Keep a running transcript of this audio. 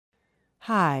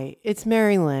Hi, it's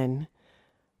Mary Lynn.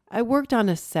 I worked on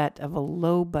a set of a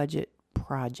low-budget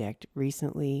project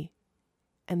recently,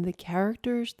 and the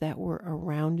characters that were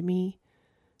around me,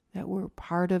 that were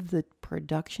part of the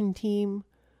production team,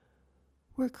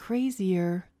 were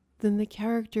crazier than the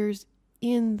characters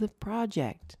in the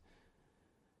project.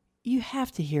 You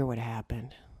have to hear what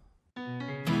happened.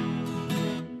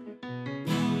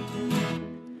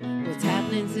 What's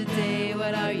happening today?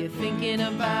 What are you thinking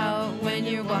about? When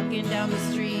you're walking down the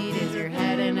street, is your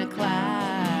head in a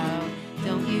cloud?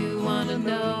 Don't you want to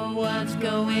know what's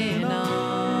going on?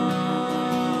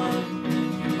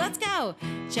 Let's go!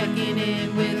 Checking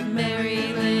in with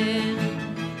Mary Lynn.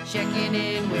 Checking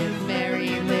in with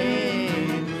Mary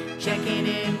Lynn. Checking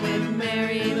in with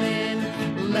Mary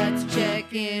Lynn. Let's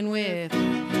check in with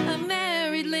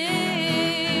Mary Lynn.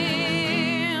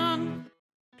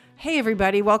 Hey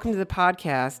everybody, welcome to the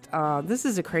podcast. This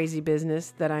is a crazy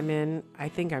business that I'm in. I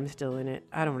think I'm still in it.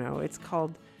 I don't know. It's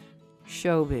called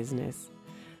show business.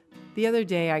 The other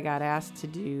day I got asked to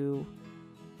do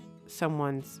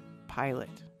someone's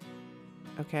pilot.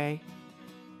 Okay?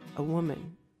 A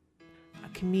woman. A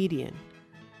comedian.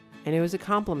 And it was a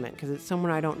compliment because it's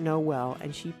someone I don't know well,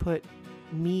 and she put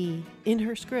me in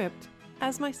her script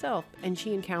as myself, and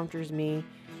she encounters me,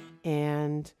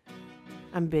 and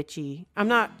I'm bitchy. I'm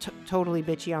not totally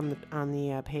bitchy on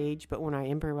the page, but when I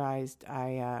improvised,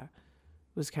 I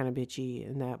was kind of bitchy,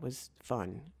 and that was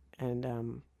fun.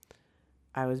 And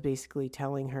I was basically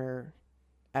telling her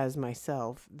as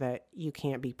myself that you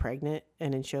can't be pregnant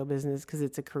and in show business because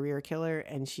it's a career killer,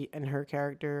 and her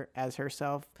character as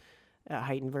herself, a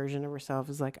heightened version of herself,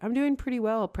 is like, I'm doing pretty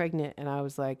well pregnant. And I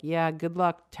was like, yeah, good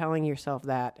luck telling yourself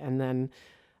that. And then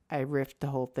I riffed the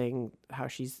whole thing, how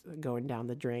she's going down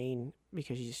the drain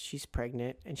because she's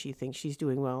pregnant and she thinks she's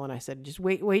doing well. And I said, just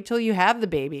wait till you have the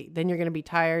baby. Then you're going to be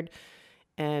tired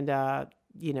and,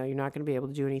 you're not going to be able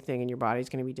to do anything and your body's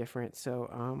going to be different.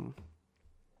 So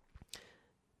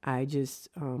I just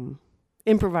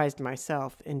improvised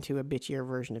myself into a bitchier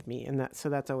version of me. And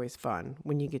that's always fun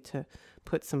when you get to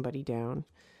put somebody down.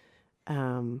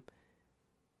 And,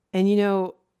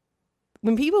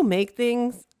 when people make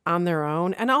things on their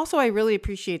own, and also I really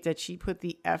appreciate that she put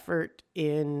the effort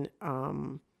in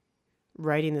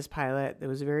writing this pilot. That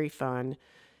was very fun.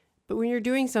 But when you're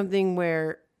doing something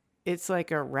where it's like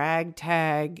a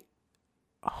ragtag,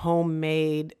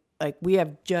 homemade, like we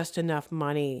have just enough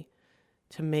money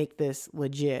to make this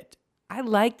legit. I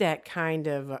like that kind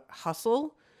of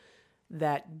hustle,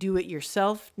 that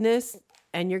do-it-yourselfness,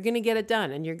 and you're going to get it done.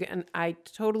 And I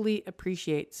totally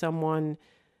appreciate someone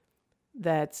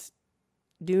that's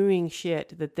doing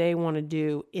shit that they want to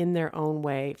do in their own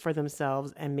way for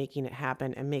themselves and making it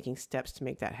happen and making steps to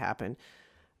make that happen.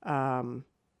 Having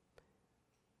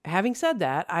said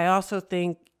that, I also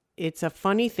think it's a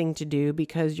funny thing to do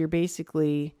because you're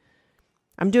basically,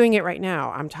 I'm doing it right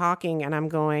now. I'm talking and I'm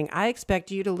going, I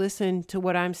expect you to listen to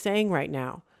what I'm saying right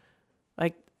now.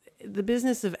 Like the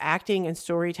business of acting and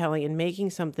storytelling and making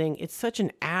something, it's such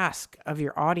an ask of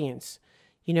your audience.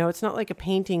 It's not like a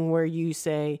painting where you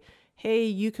say, hey,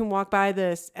 you can walk by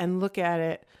this and look at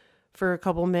it for a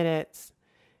couple minutes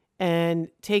and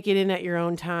take it in at your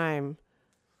own time.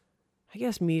 I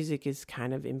guess music is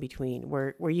kind of in between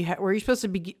where you're supposed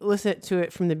to listen to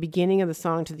it from the beginning of the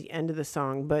song to the end of the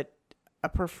song. But a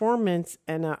performance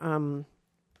and a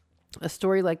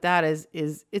story like that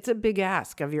it's a big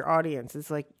ask of your audience.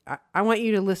 It's like, I want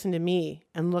you to listen to me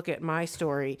and look at my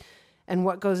story, and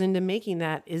what goes into making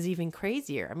that is even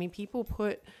crazier. I mean, people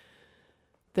put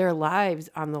their lives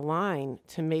on the line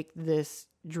to make this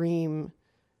dream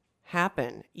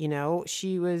happen.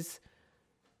 She was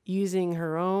using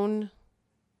her own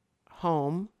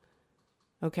home.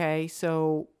 Okay.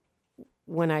 So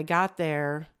when I got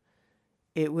there,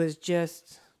 it was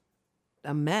just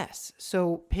a mess.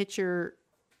 So picture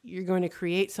you're going to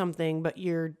create something, but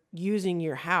you're using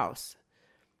your house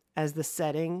as the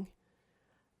setting,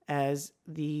 as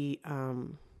the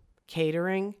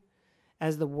catering,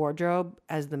 as the wardrobe,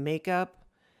 as the makeup.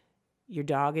 Your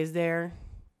dog is there.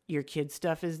 Your kid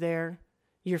stuff is there.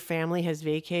 Your family has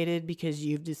vacated because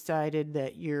you've decided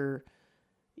that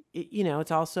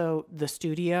it's also the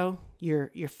studio.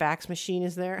 Your fax machine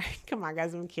is there. Come on,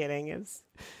 guys, I'm kidding. It's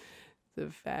the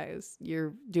fax.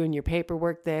 You're doing your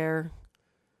paperwork there.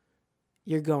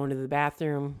 You're going to the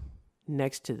bathroom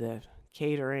next to the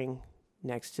catering,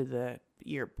 next to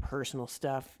your personal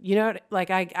stuff. You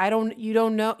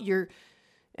don't know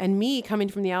and me coming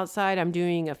from the outside, I'm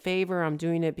doing a favor. I'm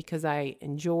doing it because I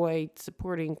enjoy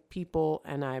supporting people,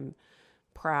 and I'm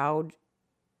proud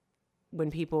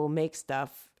when people make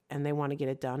stuff and they want to get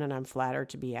it done, and I'm flattered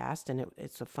to be asked, and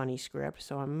it's a funny script.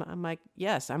 So I'm like,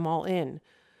 yes, I'm all in.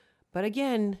 But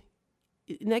again,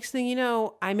 next thing you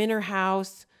know, I'm in her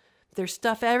house. There's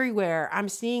stuff everywhere. I'm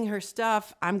seeing her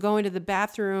stuff. I'm going to the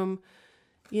bathroom.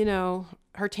 You know,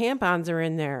 her tampons are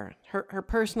in there, her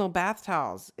personal bath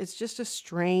towels. It's just a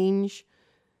strange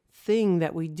thing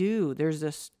that we do. There's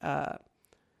this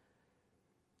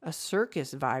a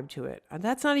circus vibe to it.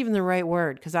 That's not even the right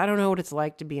word, because I don't know what it's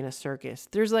like to be in a circus.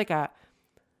 There's like a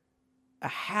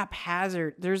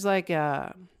haphazard, there's like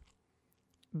a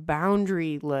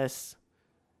boundaryless,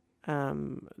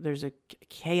 there's a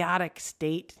chaotic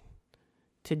state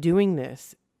to doing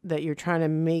this, that you're trying to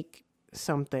make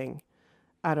something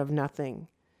out of nothing.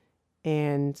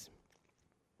 And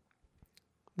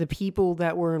the people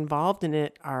that were involved in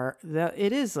it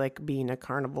it is like being a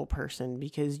carnival person,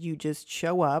 because you just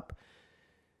show up.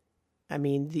 I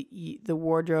mean, the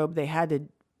wardrobe, they had to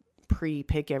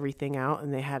pre-pick everything out,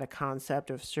 and they had a concept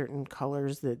of certain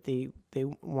colors that they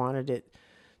wanted it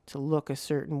to look a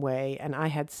certain way. And I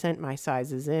had sent my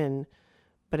sizes in,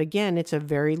 but again, it's a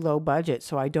very low budget.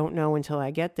 So I don't know until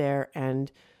I get there.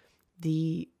 And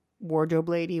the wardrobe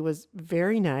lady was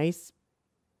very nice,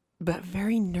 but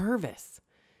very nervous.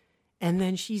 And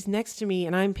then she's next to me,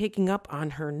 and I'm picking up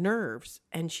on her nerves,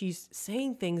 and she's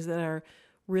saying things that are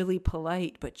really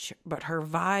polite, but her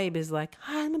vibe is like,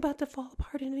 I'm about to fall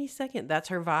apart in any second. That's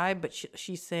her vibe. But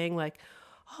she's saying like,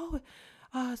 oh,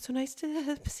 so nice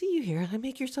to see you here.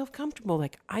 Make yourself comfortable.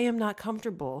 Like, I am not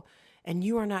comfortable, and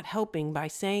you are not helping by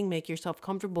saying make yourself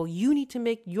comfortable. You need to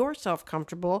make yourself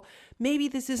comfortable. Maybe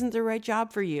this isn't the right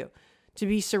job for you, to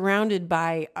be surrounded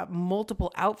by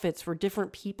multiple outfits for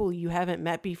different people you haven't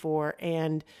met before.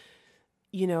 And,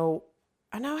 you know,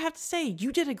 I now have to say,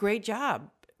 you did a great job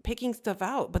picking stuff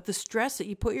out, but the stress that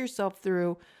you put yourself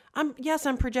through, I'm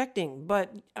projecting,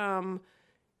 but,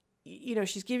 you know,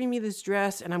 she's giving me this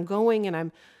dress, and I'm going and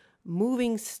I'm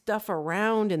moving stuff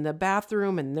around in the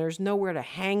bathroom, and there's nowhere to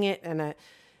hang it. And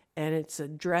it's a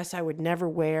dress I would never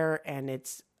wear, and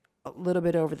it's a little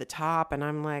bit over the top. And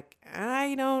I'm like,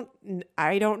 I don't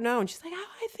know. And she's like, oh,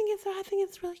 I think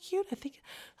it's really cute. I think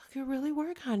I could really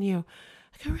work on you.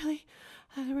 I could really,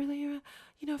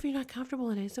 you know, if you're not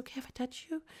comfortable in it, it's okay if I touch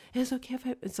you. It's okay if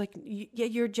it's like, yeah,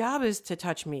 your job is to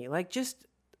touch me. Like, just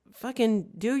fucking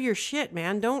do your shit,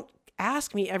 man. Don't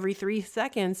ask me every 3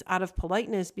 seconds out of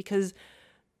politeness, because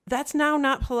that's now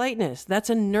not politeness. That's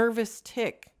a nervous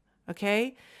tick.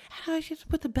 Okay. How do I just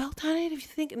put the belt on it? If you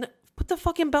think, put the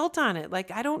fucking belt on it.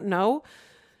 Like, I don't know.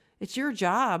 It's your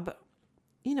job,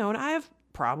 you know, and I have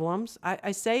problems.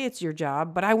 I say it's your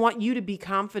job, but I want you to be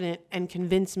confident and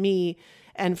convince me,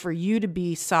 and for you to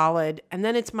be solid. And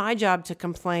then it's my job to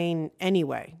complain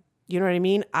anyway. You know what I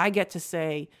mean? I get to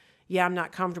say, yeah, I'm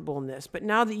not comfortable in this. But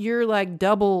now that you're like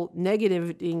double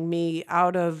negating me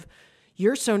out of,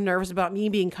 you're so nervous about me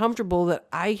being comfortable that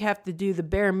I have to do the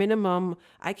bare minimum.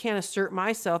 I can't assert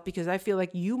myself because I feel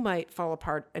like you might fall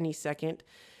apart any second.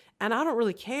 And I don't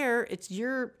really care. It's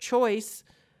your choice.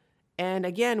 And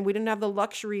again, we didn't have the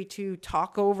luxury to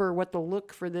talk over what the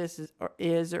look for this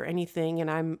is or anything. And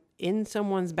I'm in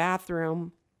someone's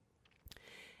bathroom,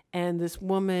 and this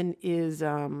woman is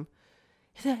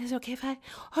it okay if I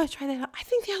try that out? I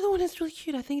think the other one is really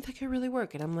cute. I think that could really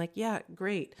work. And I'm like, yeah,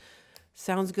 great.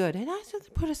 Sounds good. And I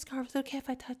just put a scarf. Is it okay if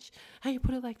I touch how you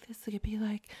put it like this? It could be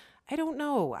like, I don't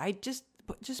know. I just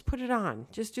put it on.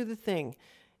 Just do the thing.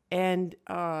 And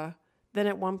then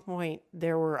at one point,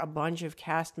 there were a bunch of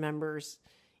cast members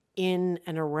in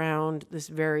and around this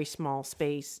very small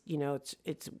space. You know,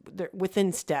 they're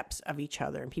within steps of each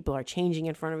other, and people are changing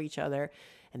in front of each other.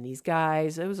 And these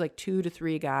guys, it was like 2 to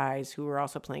 3 guys who were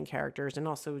also playing characters, and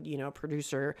also, you know, a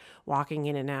producer walking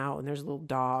in and out, and there's a little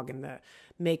dog, and the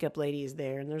makeup lady is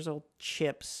there, and there's old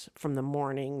chips from the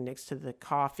morning next to the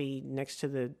coffee, next to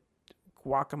the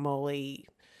guacamole,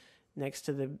 next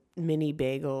to the mini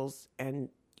bagels and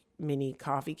mini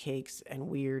coffee cakes and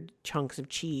weird chunks of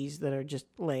cheese that are just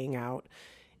laying out.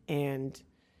 And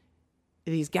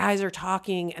these guys are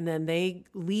talking, and then they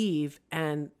leave,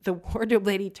 and the wardrobe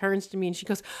lady turns to me and she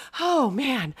goes, oh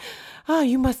man, oh,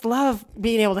 you must love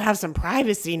being able to have some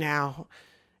privacy now.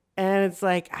 And it's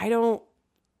like,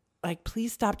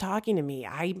 please stop talking to me.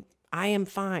 I am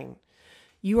fine.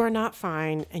 You are not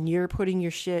fine, and you're putting your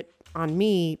shit on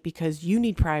me because you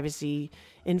need privacy.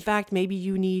 In fact, maybe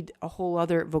you need a whole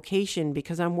other vocation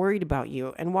because I'm worried about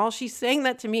you. And while she's saying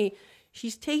that to me,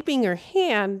 she's taping her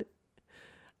hand.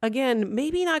 Again,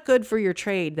 maybe not good for your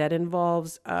trade. That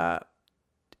involves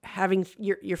having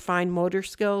your fine motor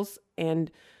skills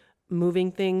and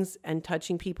moving things and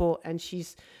touching people. And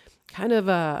she's kind of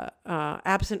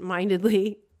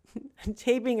absent-mindedly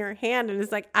taping her hand. And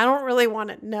it's like, I don't really want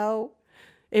to know.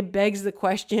 It begs the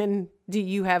question, do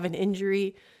you have an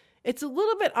injury? It's a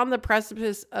little bit on the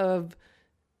precipice of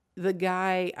the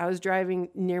guy. I was driving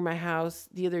near my house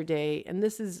the other day, and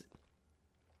this is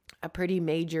a pretty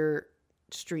major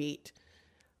street.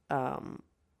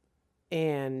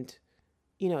 And,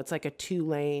 you know, it's like a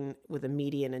 2-lane with a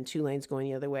median and 2 lanes going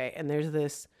the other way. And there's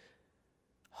this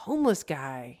homeless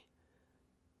guy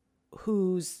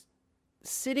who's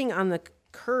sitting on the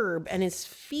curb and his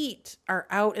feet are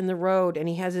out in the road and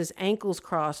he has his ankles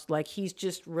crossed like he's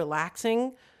just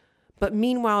relaxing. But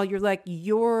meanwhile, you're like,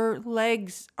 your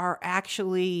legs are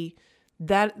actually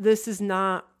this is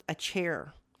not a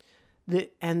chair.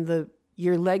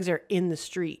 Your legs are in the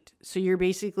street. So you're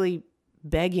basically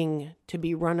begging to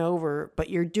be run over, but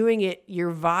you're doing it.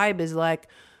 Your vibe is like,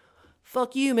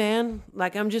 fuck you, man.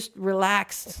 Like, I'm just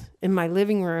relaxed in my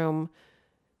living room.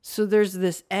 So there's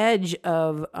this edge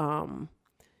of,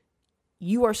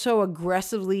 you are so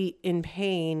aggressively in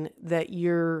pain that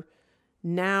you're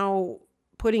now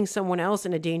putting someone else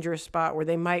in a dangerous spot where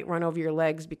they might run over your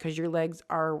legs because your legs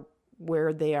are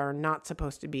where they are not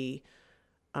supposed to be.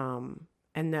 And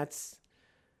that's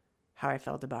how I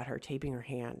felt about her taping her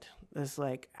hand. It's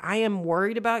like, I am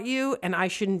worried about you and I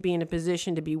shouldn't be in a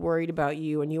position to be worried about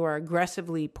you. And you are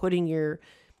aggressively putting your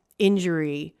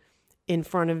injury in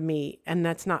front of me. And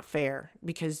that's not fair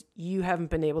because you haven't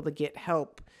been able to get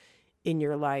help in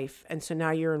your life. And so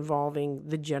now you're involving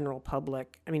the general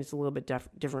public. I mean, it's a little bit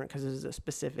different because this is a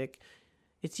specific,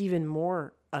 it's even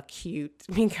more acute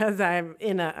because I'm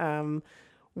in a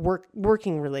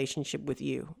working relationship with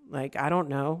you. Like, I don't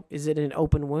know. Is it an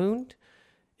open wound?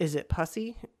 Is it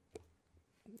pussy?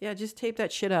 Yeah, just tape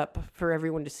that shit up for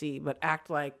everyone to see, but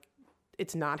act like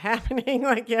it's not happening.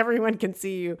 Like everyone can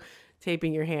see you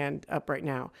taping your hand up right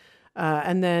now.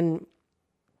 And then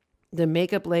the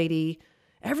makeup lady,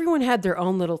 everyone had their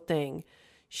own little thing.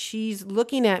 She's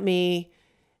looking at me,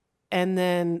 and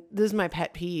then this is my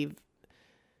pet peeve.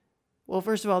 Well,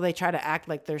 first of all, they try to act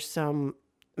like there's some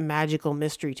magical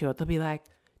mystery to it. They'll be like,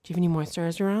 do you have any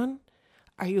moisturizer on?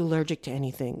 Are you allergic to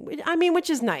anything? I mean, which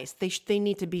is nice. They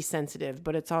need to be sensitive,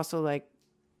 but it's also like,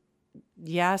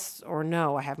 yes or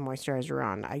no, I have moisturizer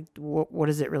on. What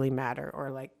does it really matter?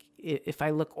 Or like, if I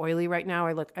look oily right now,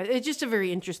 it's just a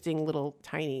very interesting little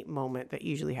tiny moment that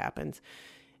usually happens.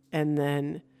 And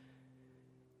then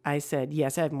I said,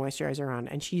 yes, I have moisturizer on.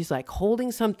 And she's like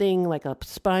holding something like a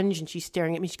sponge and she's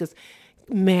staring at me. She goes,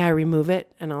 may I remove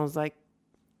it? And I was like,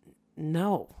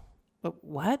 no, but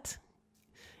what?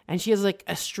 And she has like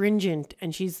astringent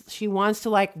and she wants to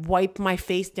like wipe my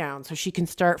face down so she can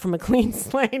start from a clean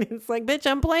slate. It's like, bitch,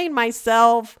 I'm playing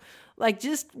myself. Like,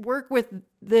 just work with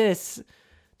this.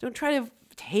 Don't try to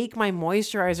take my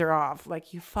moisturizer off.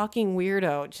 Like, you fucking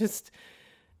weirdo. Just,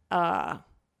 but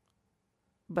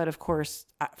of course,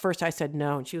 at first I said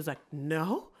no. And she was like,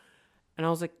 no? And I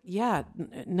was like, yeah,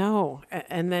 no.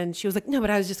 And then she was like, no, but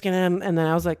I was just gonna, and then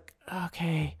I was like,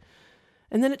 okay.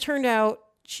 And then it turned out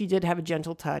she did have a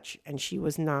gentle touch and she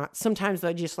was not, sometimes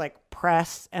I just like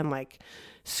press and like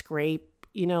scrape,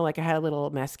 you know, like I had a little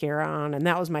mascara on and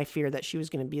that was my fear that she was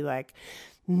going to be like,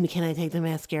 can I take the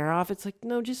mascara off? It's like,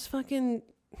 no, just fucking,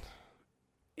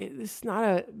 it's not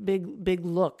a big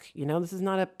look, you know, this is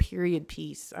not a period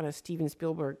piece on a Steven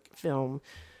Spielberg film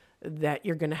that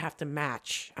you're going to have to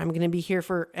match. I'm going to be here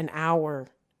for an hour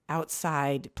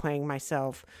outside playing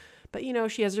myself. But, you know,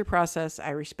 she has her process.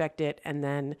 I respect it. And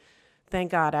then,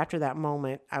 thank God, after that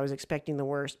moment, I was expecting the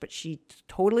worst. But she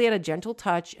totally had a gentle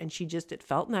touch, and it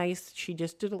felt nice. She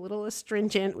just did a little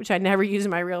astringent, which I never use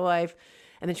in my real life.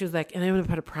 And then she was like, and I'm going to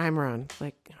put a primer on.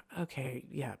 Like, okay,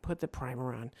 yeah, put the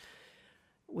primer on.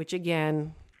 Which,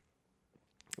 again,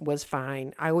 was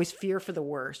fine. I always fear for the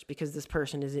worst because this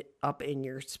person is up in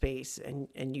your space,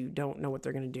 and you don't know what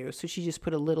they're going to do. So she just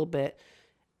put a little bit.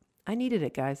 I needed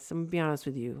it, guys. I'm going to be honest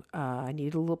with you. I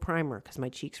needed a little primer because my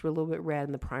cheeks were a little bit red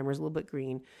and the primer's a little bit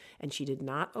green. And she did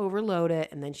not overload it.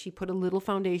 And then she put a little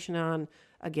foundation on.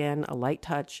 Again, a light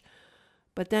touch.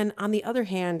 But then on the other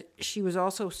hand, she was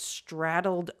also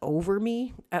straddled over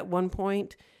me at one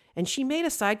point. And she made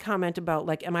a side comment about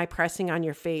like, am I pressing on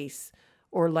your face?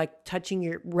 Or like touching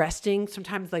your, resting,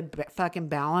 sometimes like fucking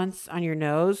balance on your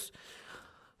nose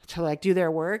to like do their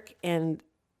work. And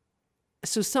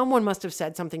so someone must have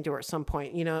said something to her at some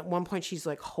point. You know, at one point she's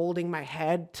like holding my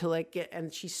head to like get,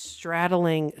 and she's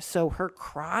straddling. So her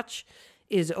crotch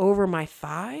is over my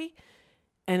thigh.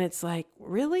 And it's like,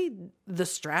 really? The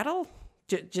straddle?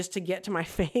 Just to get to my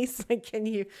face? Like, can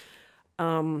you,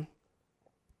 but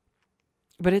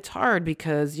it's hard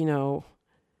because, you know,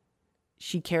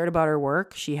 she cared about her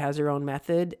work. She has her own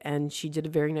method, and she did a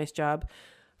very nice job.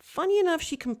 Funny enough,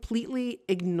 she completely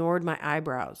ignored my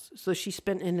eyebrows. So she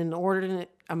spent an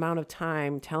inordinate amount of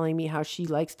time telling me how she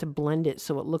likes to blend it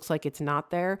so it looks like it's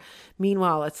not there.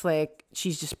 Meanwhile, it's like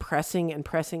she's just pressing and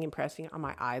pressing and pressing on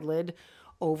my eyelid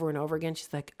over and over again.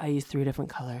 She's like, I use 3 different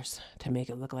colors to make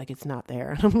it look like it's not there.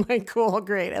 And I'm like, cool,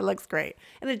 great. It looks great.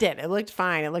 And it did. It looked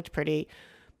fine. It looked pretty.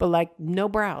 But like no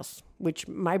brows, which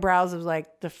my brows is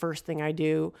like the first thing I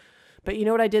do. But you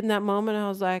know what I did in that moment? I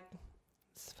was like,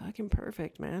 it's fucking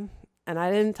perfect, man. And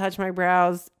I didn't touch my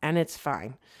brows, and it's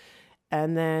fine.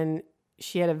 And then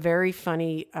she had a very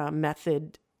funny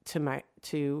method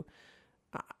to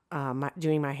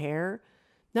doing my hair.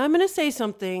 Now I'm going to say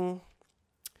something.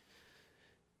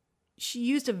 She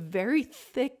used a very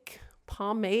thick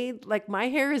pomade. Like my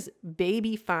hair is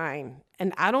baby fine.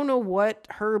 And I don't know what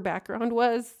her background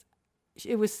was.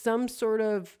 It was some sort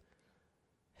of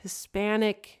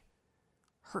Hispanic.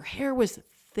 Her hair was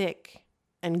thick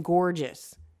and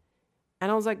gorgeous.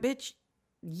 And I was like, bitch,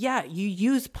 yeah, you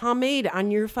use pomade on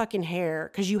your fucking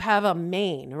hair because you have a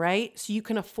mane, right? So you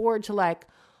can afford to like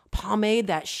pomade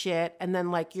that shit, and then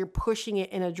like you're pushing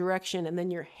it in a direction and then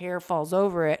your hair falls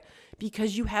over it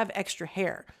because you have extra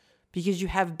hair, because you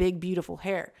have big, beautiful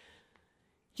hair.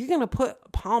 You're going to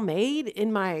put pomade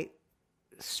in my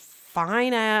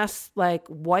fine ass, like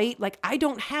white, like I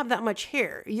don't have that much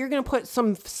hair. You're going to put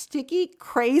some sticky,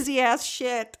 crazy ass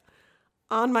shit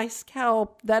on my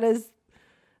scalp. That is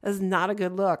not a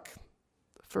good look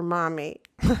for mommy.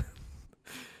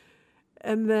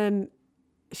 And then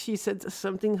she said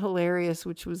something hilarious,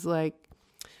 which was like,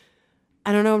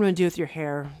 I don't know what I'm going to do with your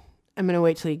hair. I'm going to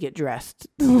wait till you get dressed.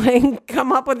 Like,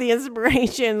 come up with the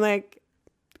inspiration. Like,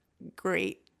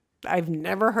 great. I've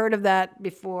never heard of that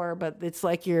before, but it's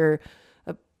like you're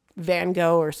a Van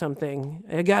Gogh or something.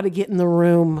 I got to get in the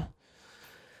room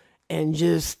and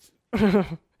just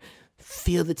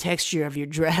feel the texture of your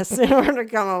dress in order to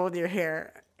come up with your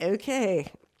hair. Okay.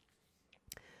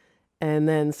 And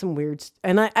then some weird,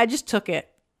 and I just took it.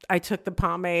 I took the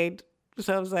pomade.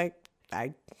 So I was like,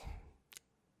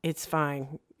 it's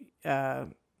fine.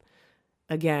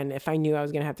 Again, if I knew I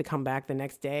was going to have to come back the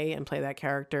next day and play that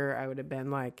character, I would have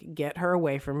been like, get her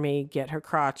away from me, get her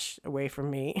crotch away from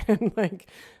me. And like,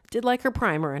 did like her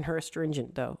primer and her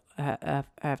astringent though, I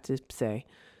have to say.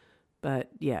 But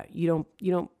yeah, you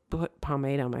don't put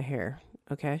pomade on my hair.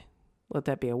 Okay. Let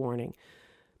that be a warning.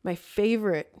 My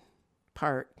favorite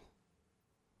part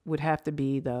would have to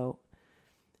be though,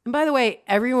 and by the way,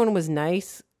 everyone was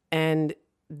nice and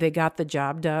they got the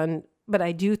job done. But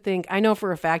I do think, I know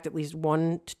for a fact at least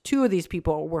 1 to 2 of these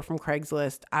people were from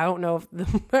Craigslist. I don't know if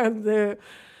the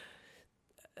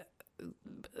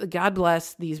God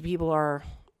bless, these people are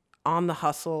on the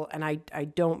hustle. And I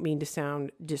don't mean to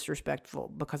sound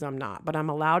disrespectful because I'm not, but I'm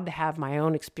allowed to have my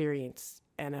own experience.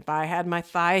 And if I had my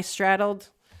thigh straddled,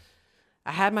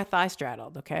 I had my thigh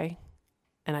straddled, okay?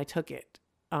 And I took it.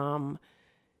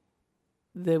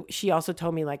 She also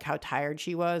told me like how tired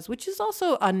she was, which is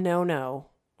also a no-no.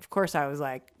 Of course, I was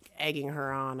like egging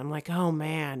her on. I'm like, oh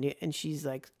man. And she's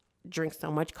like, drinks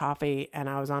so much coffee. And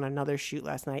I was on another shoot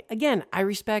last night. Again, I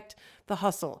respect the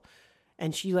hustle.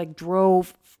 And she like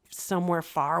drove somewhere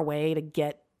far away to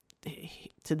get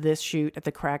to this shoot at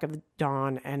the crack of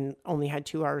dawn and only had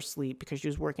 2 hours sleep because she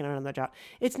was working on another job.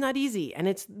 It's not easy.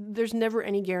 And there's never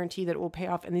any guarantee that it will pay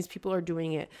off. And these people are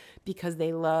doing it because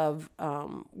they love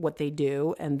what they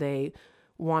do and they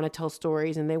want to tell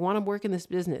stories and they want to work in this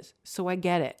business. So I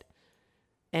get it.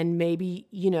 And maybe,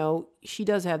 she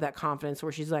does have that confidence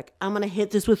where she's like, I'm going to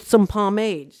hit this with some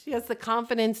pomade. She has the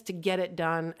confidence to get it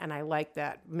done. And I like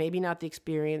that. Maybe not the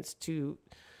experience to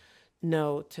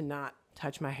know to not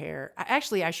touch my hair. I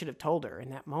should have told her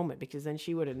in that moment because then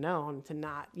she would have known to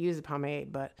not use the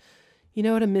pomade. But you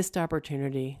know what? A missed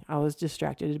opportunity. I was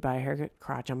distracted by a hair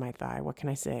crotch on my thigh. What can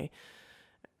I say?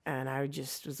 And I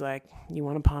just was like, you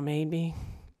want to pomade me?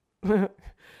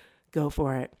 Go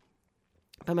for it.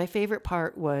 But my favorite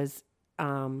part was,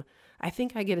 I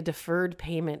think I get a deferred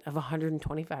payment of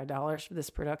 $125 for this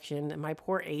production. And my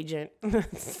poor agent,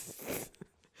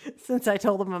 since I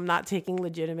told him I'm not taking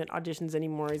legitimate auditions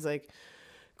anymore, he's like,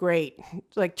 great.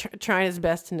 Like trying his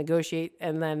best to negotiate.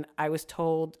 And then I was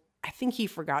told, I think he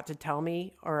forgot to tell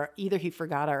me, or either he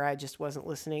forgot or I just wasn't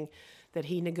listening, that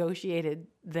he negotiated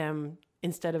them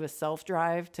instead of a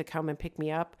self-drive to come and pick me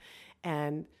up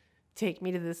and take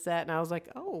me to the set. And I was like,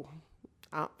 oh,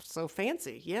 so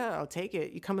fancy. Yeah, I'll take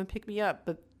it. You come and pick me up.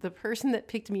 But the person that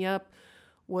picked me up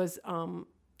was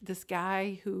this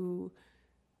guy who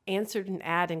answered an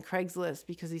ad in Craigslist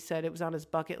because he said it was on his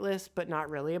bucket list, but not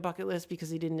really a bucket list because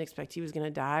he didn't expect he was going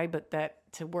to die, but that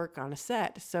to work on a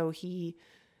set. So he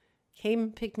came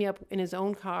and picked me up in his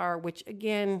own car, which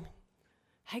again,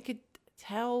 I could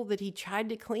tell that he tried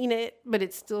to clean it, but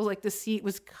it's still like the seat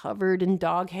was covered in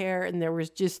dog hair and there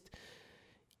was just,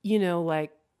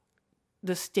 like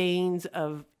the stains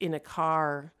of in a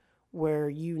car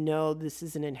where this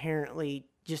is an inherently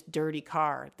just dirty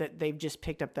car that they've just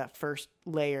picked up that first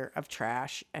layer of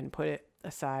trash and put it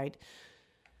aside.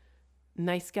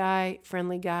 Nice guy,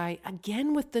 friendly guy.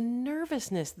 Again, with the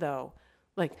nervousness though,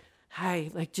 like,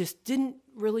 hi, like just didn't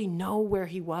really know where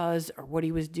he was or what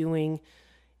he was doing.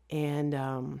 And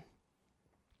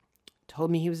told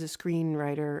me he was a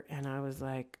screenwriter. And I was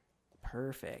like,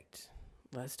 perfect.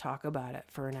 Let's talk about it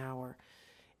for an hour.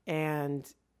 And,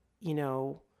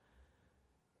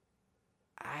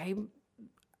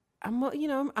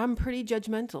 I'm pretty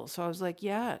judgmental. So I was like,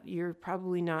 yeah, you're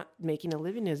probably not making a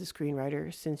living as a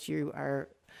screenwriter since you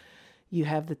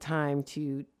have the time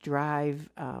to drive.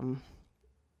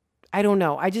 I don't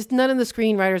know. None of the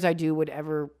screenwriters I do would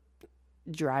ever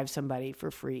drive somebody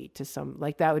for free to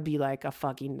that would be like a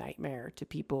fucking nightmare to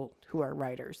people who are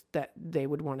writers, that they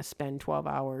would want to spend 12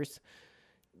 hours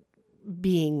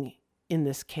being in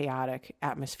this chaotic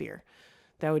atmosphere.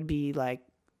 That would be like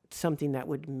something that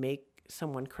would make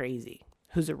someone crazy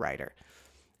who's a writer.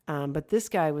 But this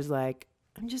guy was like,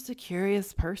 I'm just a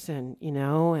curious person,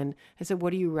 and I said, what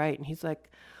do you write? And he's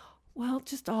like, well,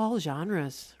 just all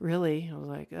genres, really. I was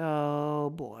like,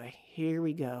 oh boy, here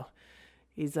we go.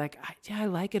 He's like, I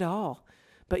like it all.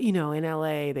 But, in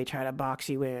LA, they try to box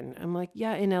you in. I'm like,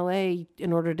 yeah, in LA,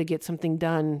 in order to get something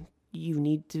done, you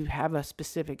need to have a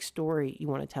specific story you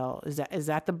want to tell. Is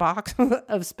that the box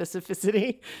of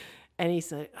specificity? And he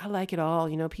said, I like it all.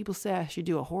 People say I should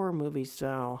do a horror movie,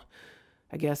 so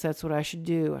I guess that's what I should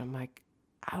do. I'm like,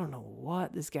 I don't know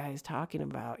what this guy is talking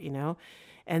about,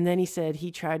 And then he said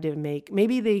he tried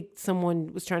to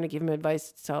someone was trying to give him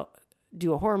advice to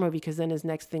do a horror movie, because then his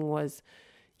next thing was,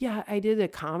 yeah, I did a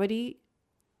comedy,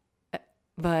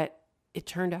 but it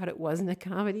turned out it wasn't a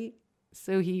comedy.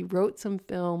 So he wrote some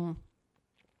film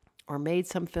or made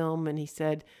some film, and he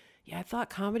said, yeah, I thought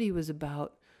comedy was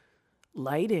about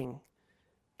lighting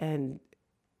and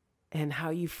how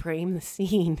you frame the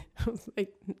scene. I was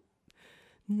like,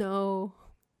 no,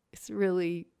 it's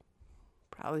really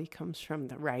probably comes from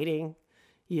the writing.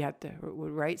 You have to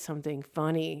write something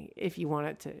funny if you want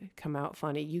it to come out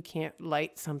funny. You can't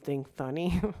light something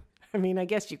funny. I mean, I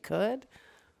guess you could.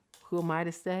 Who am I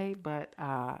to say? But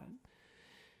I'm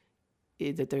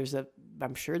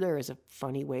sure there is a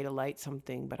funny way to light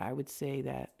something, but I would say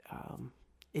that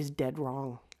is dead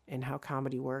wrong in how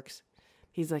comedy works.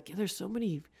 He's like, there's so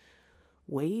many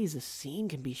ways a scene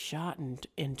can be shot and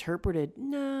interpreted.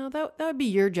 No, that would be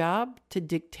your job to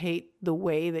dictate the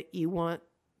way that you want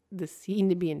the scene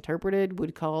to be interpreted.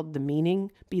 Would call the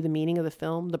meaning of the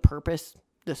film, the purpose,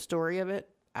 the story of it.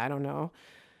 I don't know.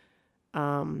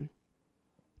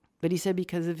 But he said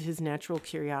because of his natural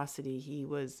curiosity, he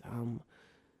was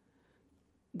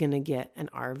going to get an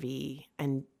RV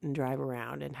and drive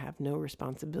around and have no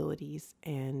responsibilities.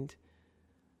 And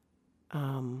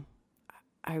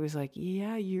I was like,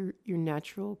 yeah, your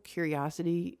natural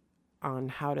curiosity on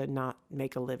how to not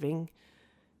make a living.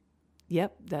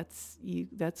 Yep, that's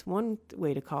one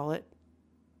way to call it.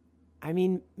 I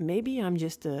mean, maybe I'm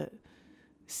just a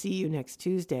see you next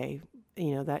Tuesday.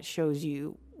 That shows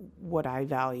you what I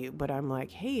value. But I'm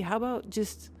like, hey, how about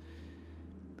just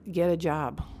get a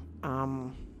job?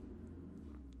 And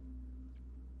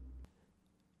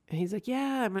he's like,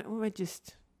 yeah, we might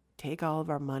just take all of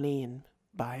our money and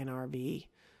buy an RV.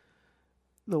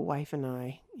 The wife and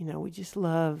I, we just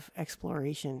love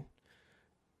exploration.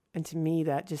 And to me,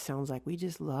 that just sounds like we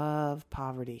just love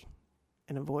poverty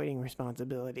and avoiding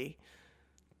responsibility.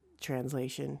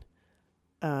 Translation.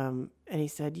 And he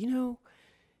said,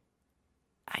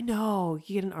 I know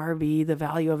you get an RV, the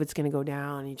value of it's going to go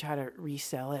down, and you try to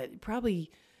resell it. You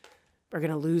probably are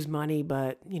going to lose money,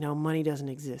 but, money doesn't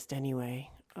exist anyway.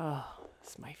 Oh,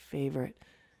 it's my favorite.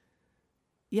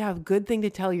 Yeah, good thing to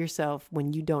tell yourself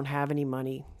when you don't have any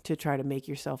money to try to make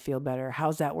yourself feel better.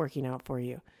 How's that working out for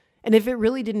you? And if it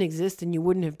really didn't exist, then you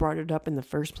wouldn't have brought it up in the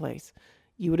first place.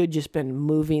 You would have just been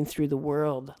moving through the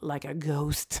world like a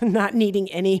ghost, not needing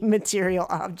any material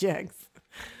objects.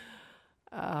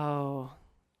 Oh.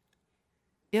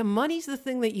 Yeah, money's the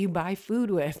thing that you buy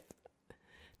food with.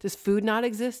 Does food not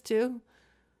exist too?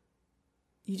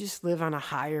 You just live on a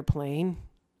higher plane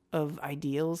of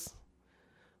ideals.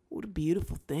 What a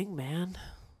beautiful thing, man.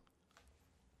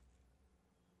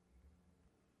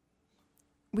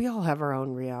 we all have our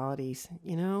own realities,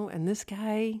 you know, and this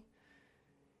guy,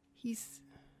 he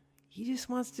just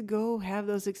wants to go have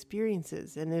those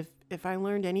experiences. And if I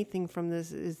learned anything from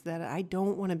this is that I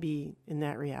don't want to be in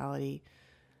that reality.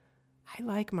 I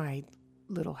like my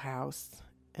little house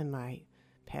and my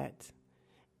pet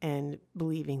and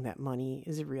believing that money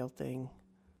is a real thing.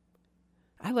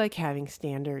 I like having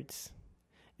standards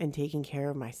and taking care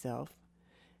of myself.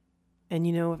 And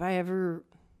you know, if I ever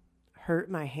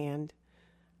hurt my hand,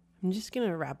 I'm just going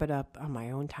to wrap it up on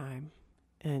my own time.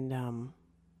 And,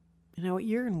 you know,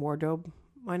 you're in wardrobe.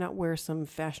 Why not wear some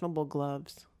fashionable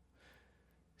gloves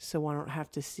so I don't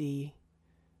have to see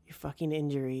your fucking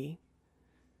injury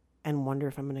and wonder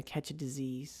if I'm going to catch a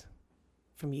disease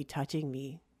from you touching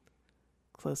me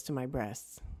close to my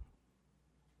breasts.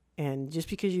 And just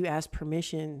because you ask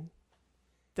permission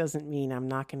doesn't mean I'm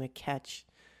not going to catch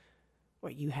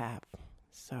what you have.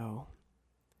 So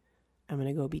I'm going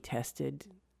to go be tested.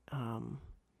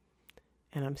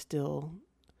 And I'm still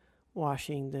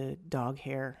washing the dog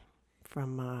hair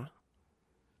from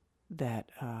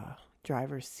that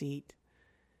driver's seat.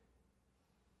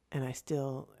 And I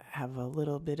still have a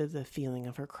little bit of the feeling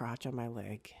of her crotch on my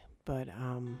leg. But,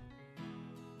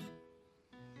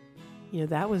 you know,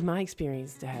 that was my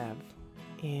experience to have.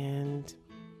 And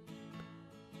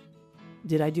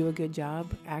did I do a good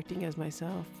job acting as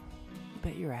myself?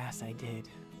 Bet your ass I did.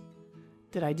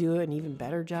 Did I do an even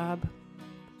better job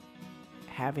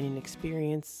having an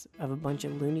experience of a bunch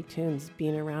of Looney Tunes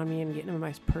being around me and getting in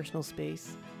my personal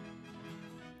space?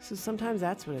 So sometimes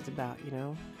that's what it's about, you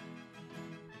know?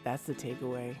 That's the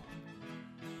takeaway.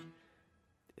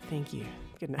 Thank you.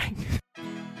 Good night.